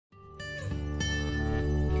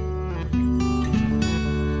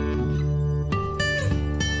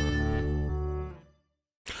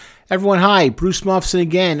Everyone, hi. Bruce Muffson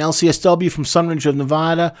again, LCSW from Sunridge of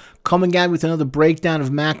Nevada, coming at you with another breakdown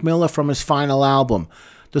of Mac Miller from his final album.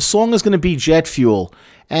 The song is going to be Jet Fuel,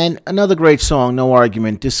 and another great song, no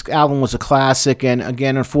argument. This album was a classic, and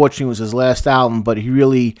again, unfortunately, it was his last album, but he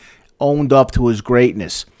really owned up to his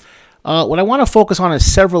greatness. What I want to focus on is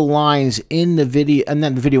several lines in the video, and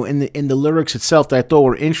not the video, in the lyrics itself that I thought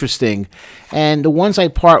were interesting. And the ones I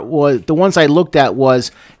looked at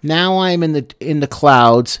was, "Now I'm in the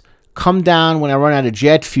clouds. Come down when I run out of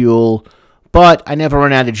jet fuel, but I never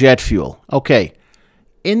run out of jet fuel." Okay.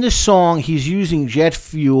 In the song, he's using jet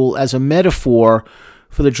fuel as a metaphor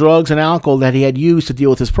for the drugs and alcohol that he had used to deal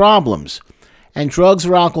with his problems. And drugs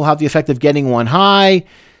or alcohol have the effect of getting one high,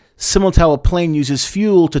 similar to how a plane uses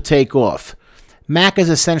fuel to take off. Mac is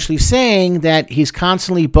essentially saying that he's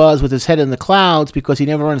constantly buzzed with his head in the clouds because he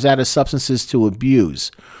never runs out of substances to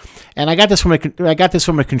abuse. And I got this from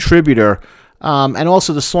a contributor. And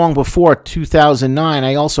also the song before, 2009,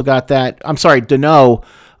 I also got that. I'm sorry, Dano.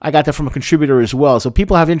 I got that from a contributor as well. So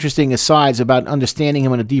people have interesting asides about understanding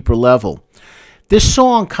him on a deeper level. This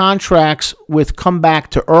song contracts with Come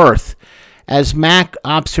Back to Earth, as Mac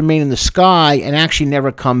opts to remain in the sky and actually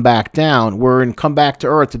never come back down. Where in Come Back to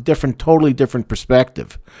Earth, a totally different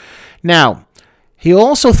perspective. Now, he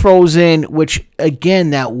also throws in, which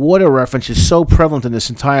again, that water reference is so prevalent in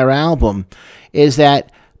this entire album, is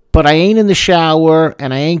that, "But I ain't in the shower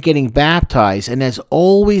and I ain't getting baptized." And there's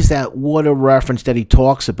always that water reference that he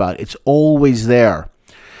talks about. It's always there.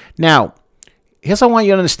 Now, here's what I want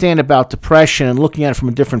you to understand about depression and looking at it from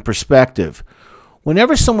a different perspective.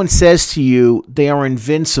 Whenever someone says to you they are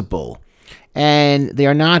invincible and they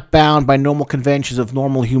are not bound by normal conventions of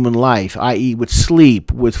normal human life, i.e. with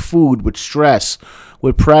sleep, with food, with stress,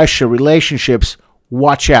 with pressure, relationships,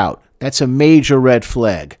 watch out. That's a major red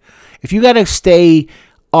flag. If you got to stay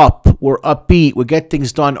up or upbeat or get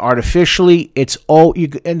things done artificially,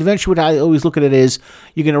 and eventually what I always look at it is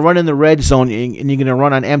you're going to run in the red zone and you're going to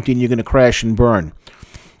run on empty and you're going to crash and burn.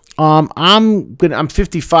 I'm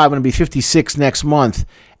 55, I'm going to be 56 next month,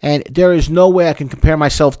 and there is no way I can compare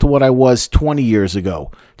myself to what I was 20 years ago.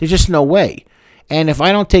 There's just no way. And if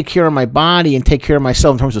I don't take care of my body and take care of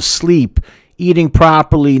myself in terms of sleep, eating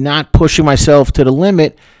properly, not pushing myself to the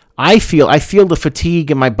limit, I feel the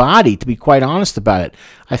fatigue in my body, to be quite honest about it.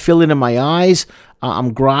 I feel it in my eyes.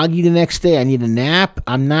 I'm groggy the next day. I need a nap.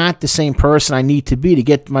 I'm not the same person I need to be to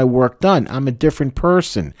get my work done. I'm a different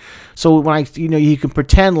person. So when you can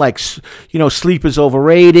pretend like, sleep is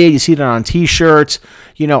overrated. You see that on T-shirts.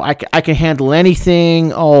 I can handle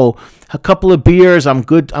anything. Oh, a couple of beers, I'm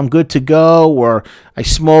good to go. Or I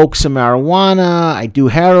smoke some marijuana, I do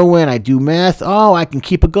heroin, I do meth. Oh, I can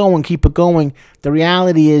keep it going. The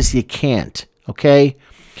reality is you can't, okay?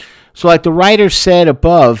 So like the writer said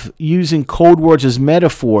above, using code words as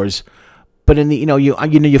metaphors, but in the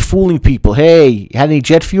you're fooling people. Hey, you had any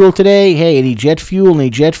jet fuel today? Hey, any jet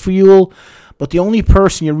fuel? But the only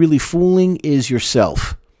person you're really fooling is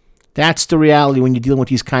yourself. That's the reality when you're dealing with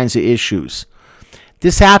these kinds of issues.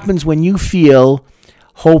 This happens when you feel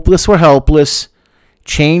hopeless or helpless,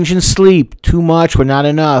 change in sleep, too much or not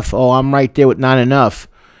enough. Oh, I'm right there with not enough.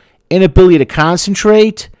 Inability to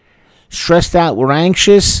concentrate, stressed out or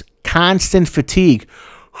anxious, constant fatigue.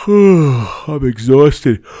 I'm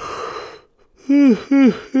exhausted.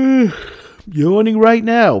 Yawning right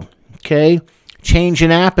now. Okay? Change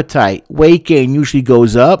in appetite. Weight gain usually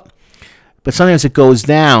goes up, but sometimes it goes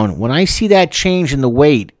down. When I see that change in the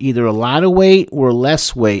weight, either a lot of weight or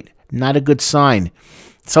less weight, not a good sign.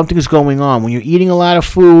 Something is going on. When you're eating a lot of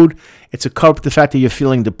food, it's a cover up the fact that you're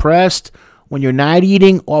feeling depressed. When you're not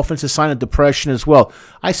eating, often it's a sign of depression as well.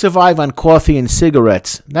 I survive on coffee and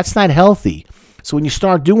cigarettes. That's not healthy. So when you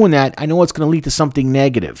start doing that, I know it's going to lead to something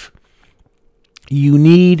negative. You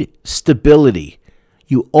need stability.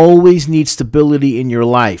 You always need stability in your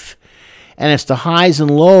life. And it's the highs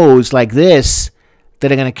and lows like this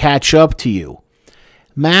that are going to catch up to you.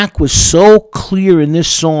 Mac was so clear in this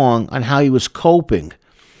song on how he was coping.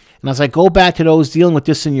 And as I go back to those dealing with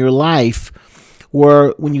this in your life,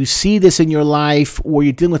 or when you see this in your life, or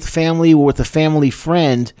you're dealing with family or with a family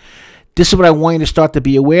friend, this is what I want you to start to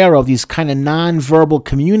be aware of, these kind of nonverbal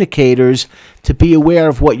communicators, to be aware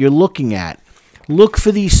of what you're looking at. Look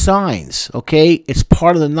for these signs, okay? It's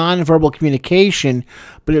part of the nonverbal communication,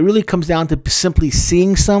 but it really comes down to simply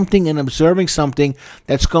seeing something and observing something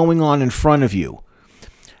that's going on in front of you.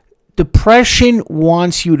 Depression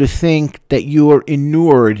wants you to think that you're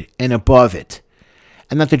inured and above it,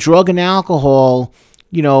 and that the drug and alcohol,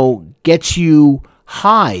 gets you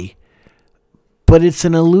high, but it's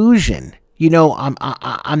an illusion.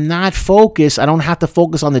 I'm not focused. I don't have to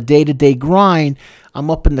focus on the day-to-day grind. I'm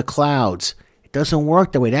up in the clouds. It doesn't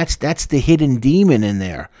work that way. That's the hidden demon in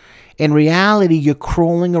there. In reality, you're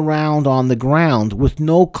crawling around on the ground with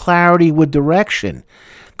no clarity with direction.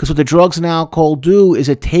 Because what the drugs and alcohol do is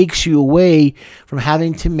it takes you away from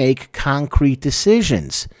having to make concrete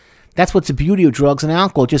decisions. That's what's the beauty of drugs and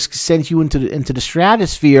alcohol. It just sends you into the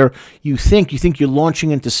stratosphere. You think you're launching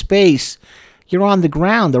into space. You're on the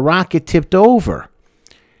ground. The rocket tipped over.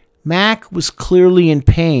 Mac was clearly in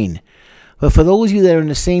pain. But for those of you that are in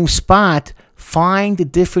the same spot, find a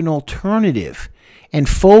different alternative and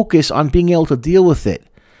focus on being able to deal with it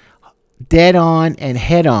dead on and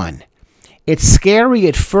head on. It's scary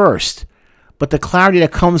at first, but the clarity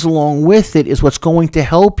that comes along with it is what's going to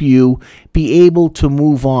help you be able to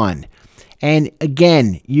move on. And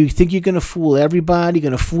again, you think you're going to fool everybody,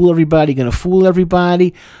 going to fool everybody, going to fool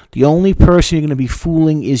everybody. The only person you're going to be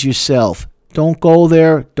fooling is yourself. Don't go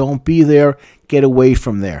there. Don't be there. Get away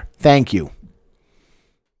from there. Thank you.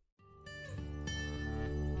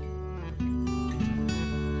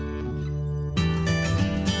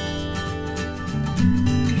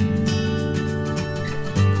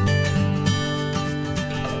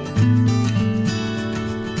 you.